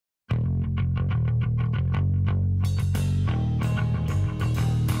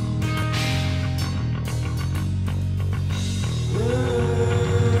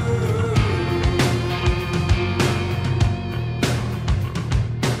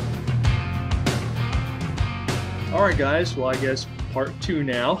Alright guys, well I guess part 2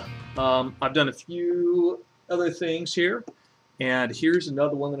 now. I've done a few other things here, and here's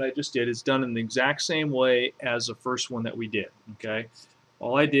another one that I just did. It's done in the exact same way as the first one that we did. Okay,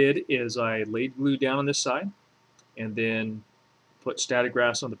 all I did is I laid glue down on this side, and then put static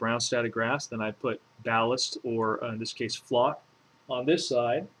grass on the brown static grass. Then I put ballast, or in this case flock, on this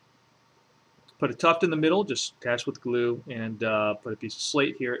side. Put a tuft in the middle, just attached with glue, and put a piece of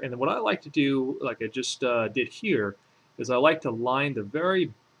slate here. And then what I like to do, like I just did here, is I like to line the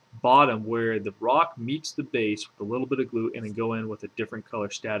very bottom where the rock meets the base with a little bit of glue, and then go in with a different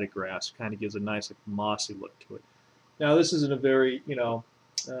color static grass. Kind of gives a nice, like, mossy look to it. Now this isn't a very,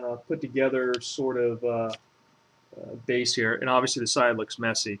 put together sort of base here, and obviously the side looks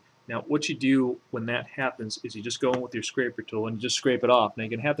messy. Now what you do when that happens is you just go in with your scraper tool and you just scrape it off. Now you're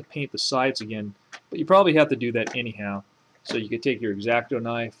going to have to paint the sides again, but you probably have to do that anyhow. So you could take your X-Acto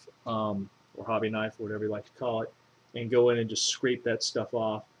knife or hobby knife, or whatever you like to call it, and go in and just scrape that stuff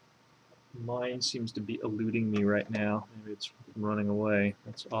off. Mine seems to be eluding me right now. Maybe it's running away.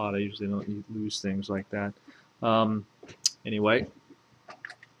 That's odd. I usually don't lose things like that. Anyway.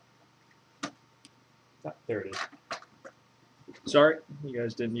 Ah, there it is. Sorry, you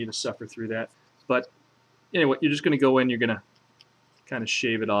guys didn't need to suffer through that. But anyway, you're just going to go in, you're going to kind of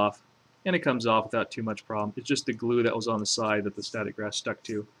shave it off, and it comes off without too much problem. It's just the glue that was on the side that the static grass stuck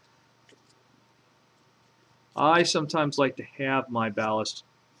to. I sometimes like to have my ballast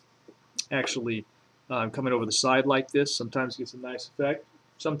actually coming over the side like this. Sometimes it gets a nice effect,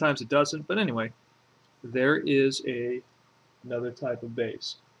 sometimes it doesn't. But anyway, there is another type of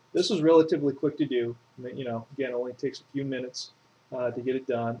base. This was relatively quick to do. Again, it only takes a few minutes to get it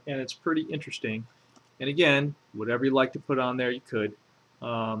done, and it's pretty interesting. And again, whatever you like to put on there, you could.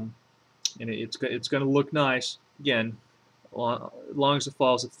 And it's going to look nice, again, as long as it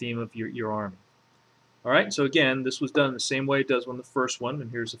follows the theme of your army. All right, so again, this was done the same way it does on the first one,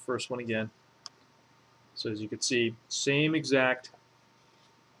 and here's the first one again. So as you can see, same exact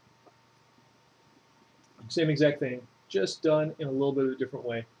thing, just done in a little bit of a different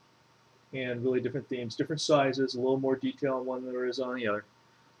way. And really different themes, different sizes, a little more detail on one than there is on the other.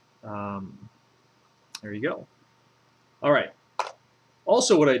 There you go. All right.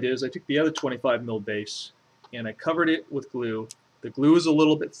 Also what I did is I took the other 25 mil base and I covered it with glue. The glue is a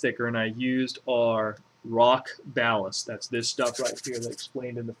little bit thicker, and I used our rock ballast. That's this stuff right here that I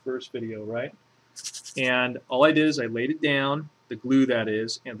explained in the first video, right? And all I did is I laid it down, the glue that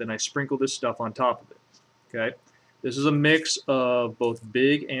is, and then I sprinkled this stuff on top of it. Okay. This is a mix of both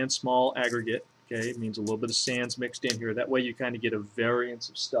big and small aggregate. Okay, it means a little bit of sands mixed in here. That way you kind of get a variance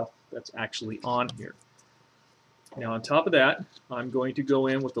of stuff that's actually on here. Now on top of that, I'm going to go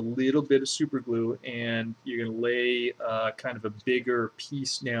in with a little bit of super glue, and you're going to lay kind of a bigger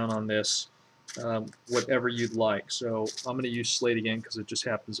piece down on this, whatever you'd like. So I'm going to use slate again because it just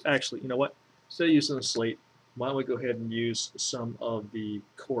happens. Actually, you know what? Instead of using the slate, why don't we go ahead and use some of the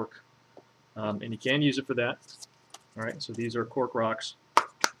cork, and you can use it for that. All right, so these are cork rocks.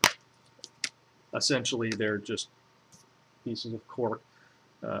 Essentially, they're just pieces of cork.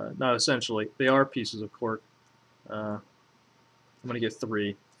 Not essentially, they are pieces of cork. I'm going to get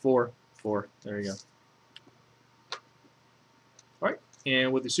 4. There you go. All right,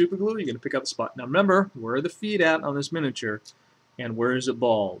 and with the super glue, you're going to pick out the spot. Now remember, where are the feet at on this miniature, and where is it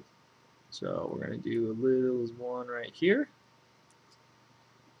bald? So we're going to do a little one right here.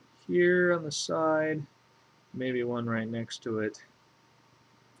 Here on the side. Maybe one right next to it.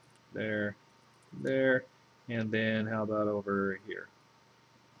 There, and then how about over here?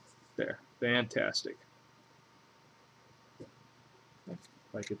 There, fantastic. If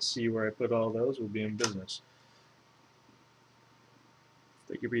I could see where I put all those, we'll be in business.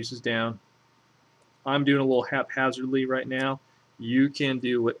 Take your pieces down. I'm doing a little haphazardly right now. You can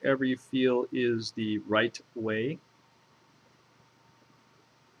do whatever you feel is the right way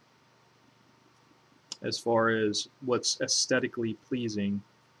as far as what's aesthetically pleasing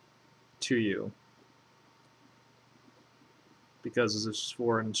to you. Because this is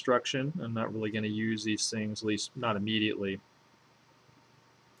for an instruction, I'm not really going to use these things, at least not immediately.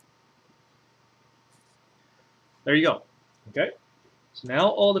 There you go. Okay, so now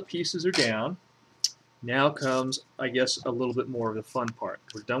all the pieces are down. Now comes, I guess, a little bit more of the fun part.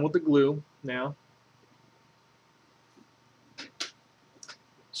 We're done with the glue now.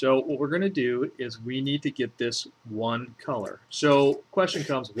 So what we're going to do is we need to get this one color. So question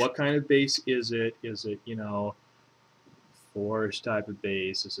comes, what kind of base is it? Is it, forest type of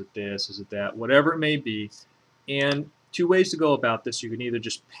base? Is it this? Is it that? Whatever it may be. And two ways to go about this. You can either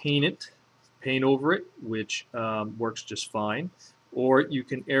just paint over it, which works just fine, or you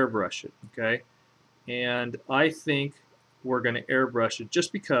can airbrush it. Okay. and I think we're going to airbrush it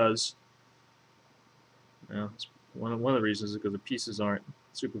just because. It's one of the reasons is because the pieces aren't,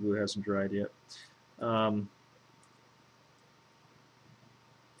 super glue hasn't dried yet.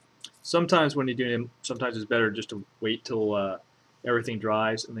 Sometimes when you're doing it, sometimes it's better just to wait till everything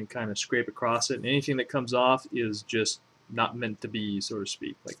dries and then kind of scrape across it. And anything that comes off is just not meant to be, so to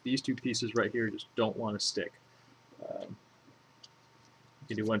speak. Like these two pieces right here just don't want to stick.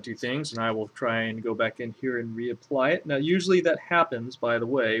 You can do one, two things, and I will try and go back in here and reapply it. Now, usually that happens, by the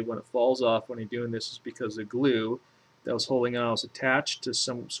way, when it falls off when you're doing this is because the glue that was holding on was attached to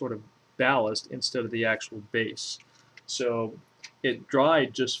some sort of ballast instead of the actual base. So it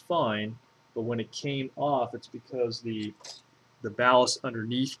dried just fine, but when it came off, it's because the ballast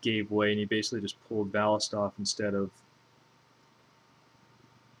underneath gave way, and you basically just pulled ballast off instead of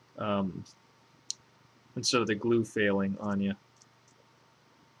the glue failing on you.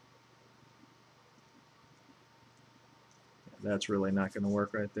 That's really not going to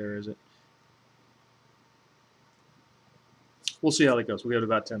work right there, is it? We'll see how that goes. We'll give it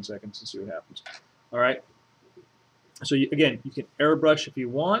about 10 seconds and see what happens. All right. So again, you can airbrush if you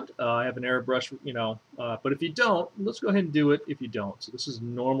want. I have an airbrush, but if you don't, let's go ahead and do it if you don't. So this is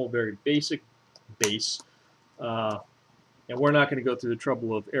normal, very basic base. And we're not going to go through the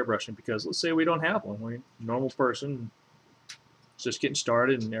trouble of airbrushing because let's say we don't have one. We're a normal person, just getting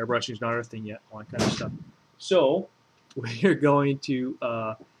started, and airbrushing is not our thing yet, all that kind of stuff. So we're going to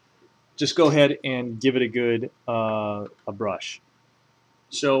just go ahead and give it a good a brush.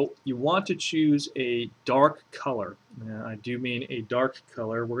 So you want to choose a dark color. Now, I do mean a dark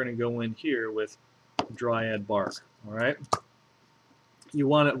color. We're going to go in here with dryad bark. All right. You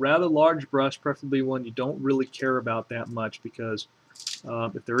want a rather large brush, preferably one you don't really care about that much, because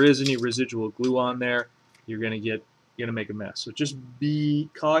if there is any residual glue on there, you're going to make a mess. So just be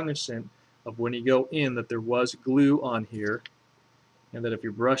cognizant of when you go in that there was glue on here, and that if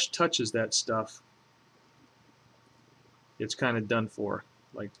your brush touches that stuff, it's kind of done for.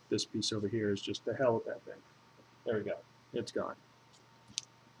 Like this piece over here is just the hell with that thing. There we go. It's gone.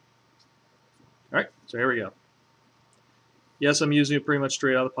 All right, so here we go. Yes, I'm using it pretty much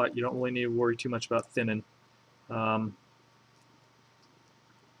straight out of the pot. You don't really need to worry too much about thinning. Want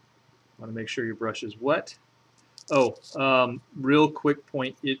to make sure your brush is wet. Oh, real quick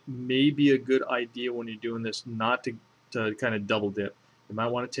point. It may be a good idea when you're doing this not to kind of double dip. You might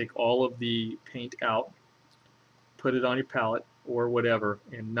want to take all of the paint out, put it on your palette or whatever,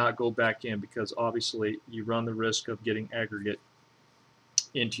 and not go back in, because obviously you run the risk of getting aggregate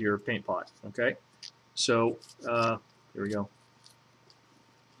into your paint pot. Okay, so here we go.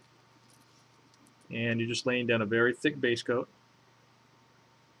 And you're just laying down a very thick base coat.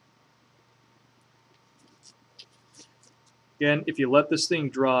 Again, if you let this thing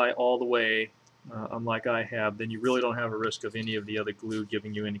dry all the way, unlike I have, then you really don't have a risk of any of the other glue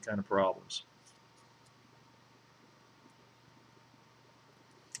giving you any kind of problems.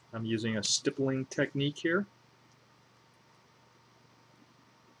 I'm using a stippling technique here.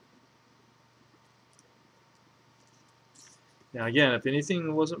 Now again, if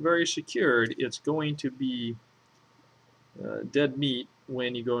anything wasn't very secured, it's going to be dead meat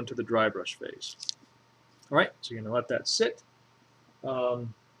when you go into the dry brush phase. All right, so you're going to let that sit.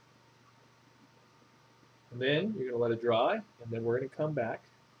 And then you're going to let it dry, and then we're going to come back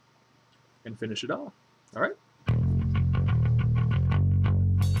and finish it off. All right.